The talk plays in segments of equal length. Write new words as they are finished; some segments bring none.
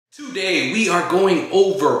Today we are going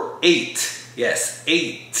over 8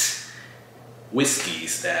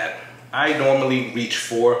 whiskeys that I normally reach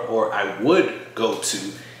for or I would go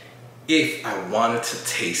to if I wanted to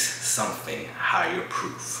taste something higher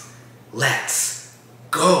proof. Let's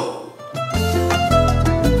go!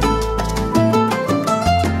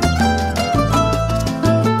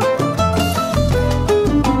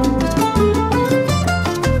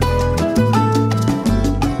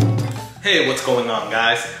 Hey, what's going on,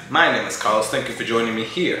 guys? My name is Carlos. Thank you for joining me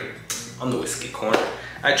here on the Whiskey Corner.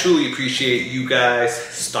 I truly appreciate you guys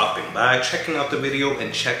stopping by, checking out the video,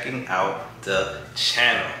 and checking out the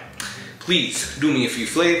channel. Please do me a few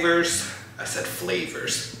favors.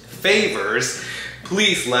 Favors.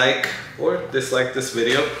 Please like or dislike this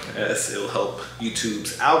video, as it'll help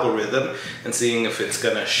YouTube's algorithm and seeing if it's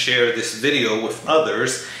gonna share this video with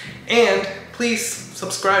others. And please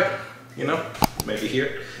subscribe, maybe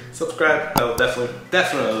here. Subscribe, that'll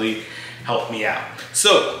definitely help me out.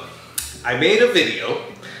 So, I made a video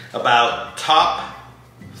about top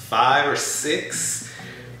 5 or 6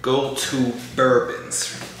 go-to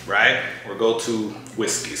bourbons, right? Or go-to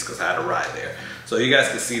whiskeys, because I had a rye there. So you guys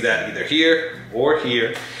can see that either here or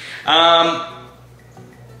here.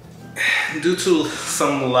 Due to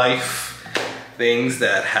some life things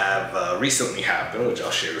that have recently happened, which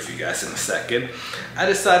I'll share with you guys in a second, I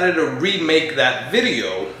decided to remake that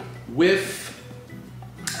video with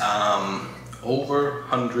over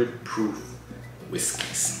 100 proof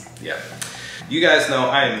whiskeys. Yeah, you guys know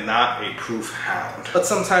I am not a proof hound, but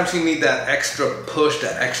sometimes you need that extra push,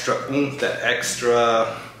 that extra oomph, that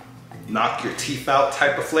extra knock your teeth out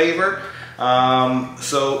type of flavor.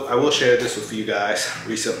 So I will share this with you guys.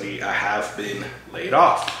 Recently I have been laid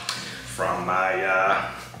off from my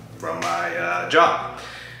job.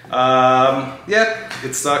 Yeah,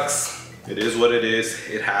 it sucks. It is what it is.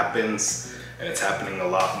 It happens, and it's happening a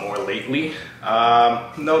lot more lately.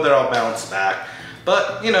 Know that I'll bounce back,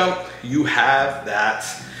 but you have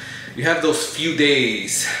those few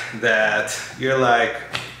days that you're like,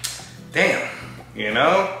 damn,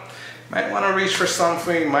 might want to reach for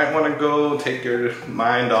something, might want to go take your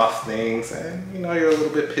mind off things, and you're a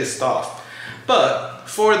little bit pissed off. But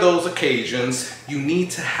for those occasions, you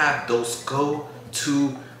need to have those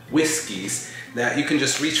go-to whiskeys that you can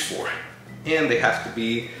just reach for. And they have to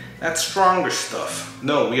be that stronger stuff.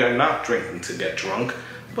 No, we are not drinking to get drunk,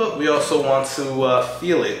 but we also want to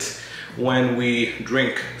feel it when we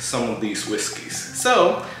drink some of these whiskeys.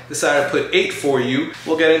 So, decided to put 8 for you.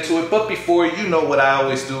 We'll get into it, but before, you know what I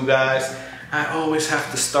always do, guys. I always have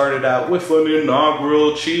to start it out with an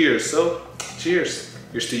inaugural cheers. So, cheers.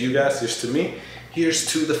 Here's to you guys, here's to me, here's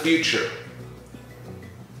to the future.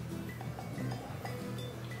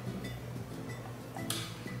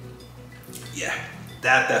 Yeah,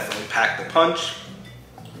 that definitely packed the punch.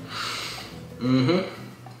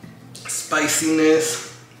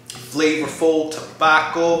 Spiciness, flavorful,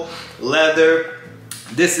 tobacco, leather.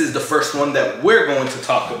 This is the first one that we're going to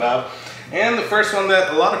talk about, and the first one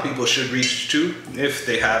that a lot of people should reach to if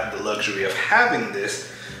they have the luxury of having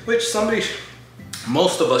this, which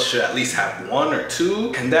most of us should at least have 1 or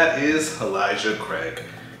 2, and that is Elijah Craig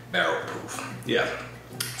Barrel Proof. Yeah,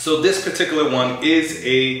 so this particular one is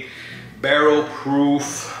a barrel proof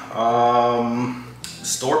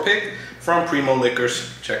store pick from Primo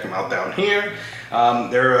Liquors. Check them out down here.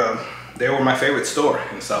 They were my favorite store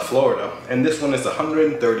in South Florida, and this one is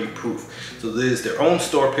 130 proof. So this is their own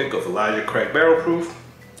store pick of Elijah Craig Barrel Proof.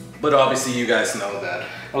 But obviously you guys know that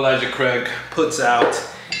Elijah Craig puts out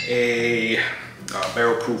a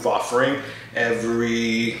barrel proof offering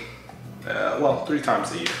every 3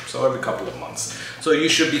 times a year, so every couple of months. So you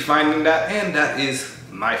should be finding that, and that is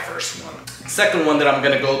my first one. Second one that I'm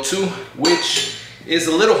gonna go to, which is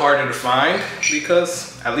a little harder to find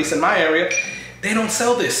because, at least in my area, they don't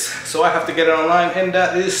sell this. So I have to get it online, and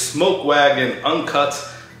that is Smoke Wagon Uncut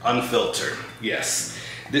Unfiltered. Yes,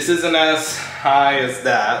 this isn't as high as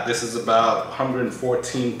that. This is about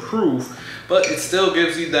 114 proof, but it still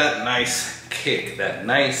gives you that nice kick, that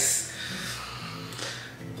nice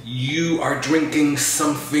you are drinking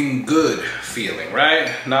something good feeling,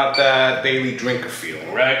 right? Not that daily drinker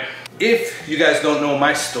feeling, right? If you guys don't know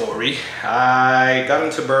my story, I got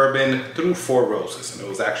into bourbon through Four Roses, and it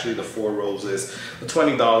was actually the Four Roses, the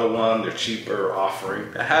 $20 one, their cheaper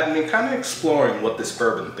offering, that had me kind of exploring what this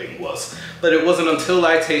bourbon thing was. But it wasn't until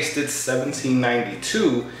I tasted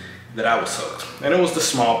 1792 that I was hooked. And it was the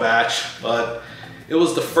small batch, but it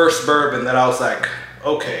was the first bourbon that I was like,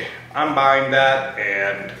 okay, I'm buying that,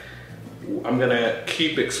 and I'm gonna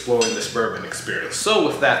keep exploring this bourbon experience. So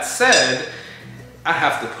with that said, I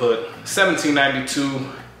have to put 1792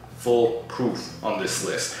 full proof on this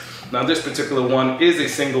list. Now this particular one is a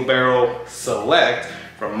single barrel select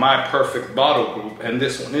from My Perfect Bottle Group, and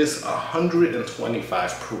this one is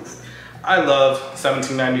 125 proof. I love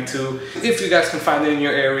 1792. If you guys can find it in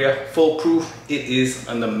your area, full proof, it is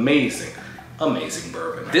an amazing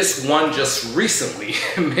bourbon. This one just recently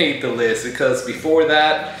made the list because before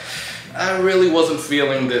that, I really wasn't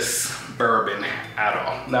feeling this bourbon at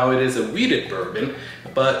all. Now it is a wheated bourbon,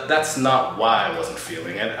 but that's not why I wasn't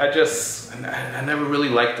feeling it. I never really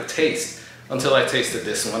liked the taste until I tasted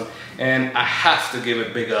this one, and I have to give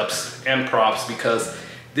it big ups and props because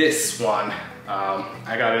this one,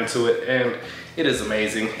 I got into it and it is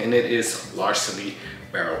amazing, and it is larceny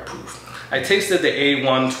barrel proof. I tasted the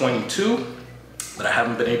A122, but I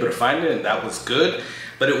haven't been able to find it, and that was good.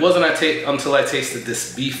 But it wasn't until I tasted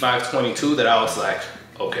this B522 that I was like,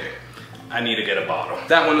 okay, I need to get a bottle.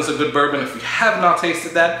 That one is a good bourbon. If you have not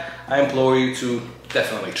tasted that, I implore you to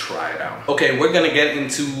definitely try it out. Okay, we're gonna get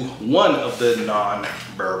into one of the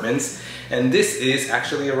non-bourbons, and this is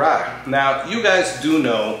actually a rye. Now, you guys do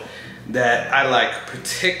know that I like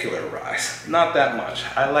particular rye, not that much.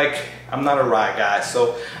 I'm not a rye guy,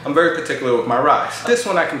 so I'm very particular with my rye. This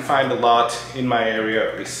one I can find a lot in my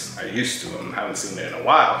area, at least I used to. I haven't seen it in a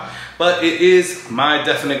while, but it is my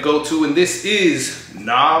definite go-to, and this is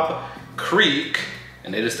Knob Creek,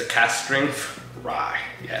 and it is the cast strength rye.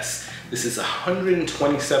 Yes, this is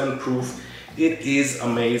 127 proof. It is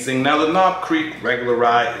amazing. Now the Knob Creek regular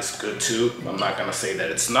rye is good too. I'm not gonna say that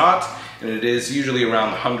it's not, and it is usually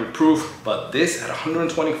around 100 proof, but this at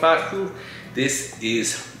 125 proof, this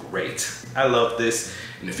is great. I love this,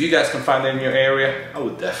 and if you guys can find it in your area, I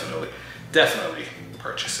would definitely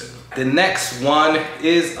purchase it. The next one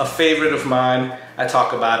is a favorite of mine. I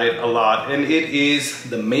talk about it a lot, and it is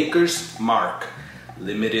the Maker's Mark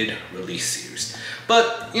limited release series.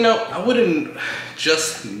 But you know, I wouldn't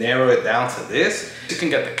just narrow it down to this. You can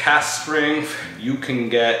get the cast strength, you can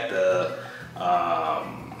get the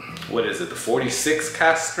what is it, the 46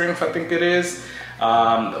 cast strength, I think it is.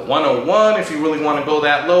 The 101, if you really want to go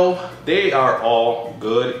that low, they are all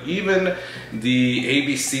good. Even the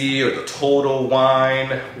ABC or the Total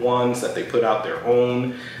Wine ones that they put out their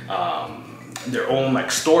own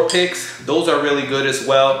like store picks, those are really good as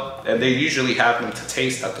well, and they usually have them to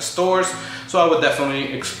taste at the stores, so I would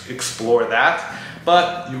definitely explore that.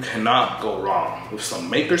 But you cannot go wrong with some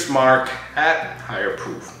Maker's Mark at higher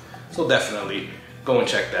proof, so definitely go and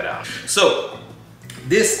check that out. So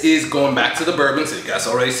this is going back to the bourbon, so you guys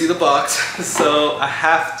already see the box. So I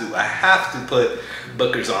have to put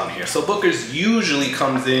Booker's on here. So Booker's usually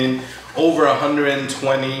comes in over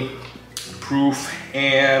 120 proof,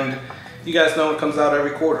 and you guys know it comes out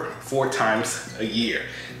every quarter, 4 times a year.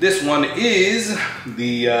 This one is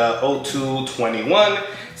the 0221.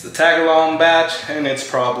 It's the tag-along batch, and it's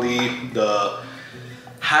probably the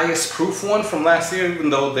highest proof one from last year,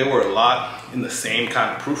 even though they were a lot in the same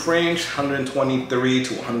kind of proof range, 123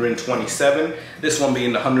 to 127. This one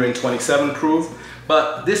being the 127 proof.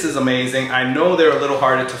 But this is amazing. I know they're a little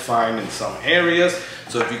harder to find in some areas,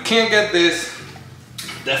 so if you can't get this,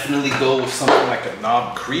 definitely go with something like a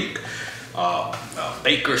Knob Creek,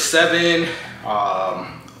 Baker 7,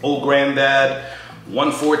 Old Granddad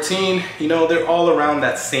 114. You know, they're all around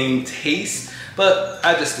that same taste, but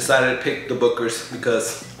I just decided to pick the Booker's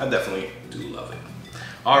because I definitely do love it.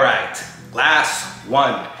 All right, last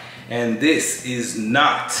one, and this is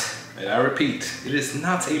not, and I repeat, it is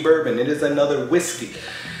not a bourbon, it is another whiskey,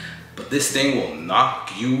 but this thing will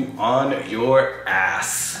knock you on your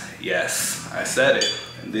ass. Yes, I said it,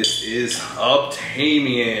 and this is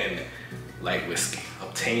Obtanian light whiskey.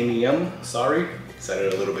 Obtanium, sorry, said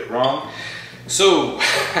it a little bit wrong. So,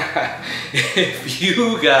 if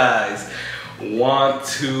you guys want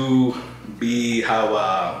to be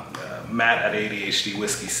how Matt at ADHD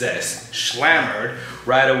Whiskey says, slammered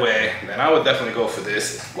right away, then I would definitely go for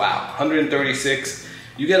this. Wow, 136.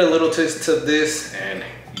 You get a little taste of this and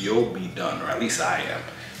you'll be done, or at least I am,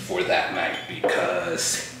 for that night,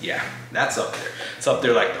 because yeah, that's up there. It's up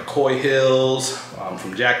there like the Coy Hills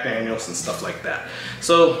from Jack Daniels and stuff like that.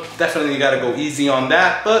 So definitely you gotta go easy on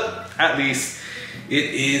that, but at least it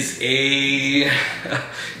is a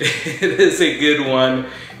it is a good one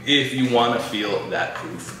if you want to feel that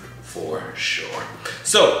proof for sure.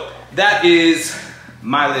 So that is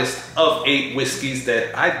my list of 8 whiskeys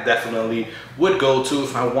that I definitely would go to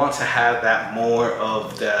if I want to have that more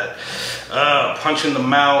of that punch in the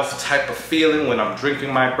mouth type of feeling when I'm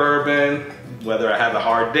drinking my bourbon, whether I have a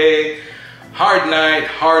hard day, hard night,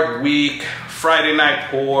 hard week, Friday night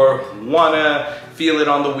pour, wanna feel it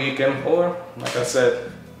on the weekend, or like I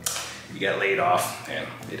said, you get laid off, and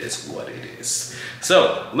it is what it is.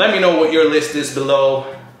 So let me know what your list is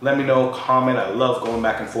below. Let me know, comment. I love going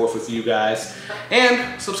back and forth with you guys.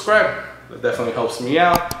 And subscribe. That definitely helps me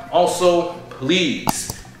out. Also,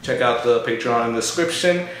 please check out the Patreon in the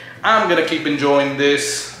description. I'm gonna keep enjoying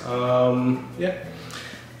this. Yeah,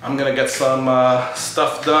 I'm gonna get some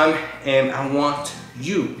stuff done, and I want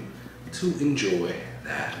you to enjoy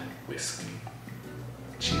that whiskey.